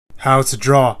How to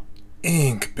draw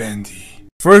Ink Bendy.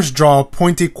 First draw a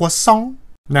pointy croissant.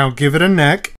 Now give it a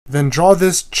neck. Then draw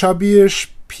this chubbyish,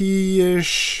 pea-ish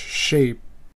shape.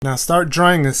 Now start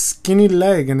drawing a skinny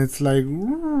leg and it's like,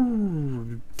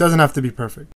 doesn't have to be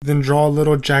perfect. Then draw a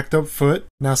little jacked up foot.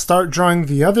 Now start drawing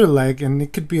the other leg and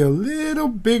it could be a little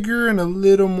bigger and a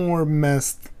little more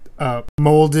messed up.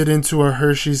 Mold it into a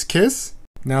Hershey's Kiss.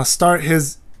 Now start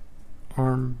his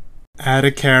arm. Add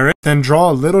a carrot. Then draw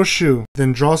a little shoe.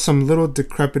 Then draw some little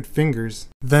decrepit fingers.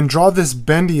 Then draw this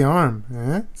bendy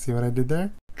arm. See what I did there?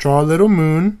 Draw a little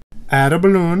moon. Add a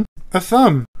balloon. A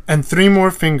thumb. And 3 more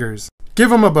fingers.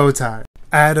 Give him a bow tie.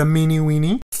 Add a meanie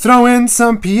weenie. Throw in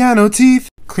some piano teeth.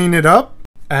 Clean it up.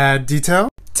 Add detail.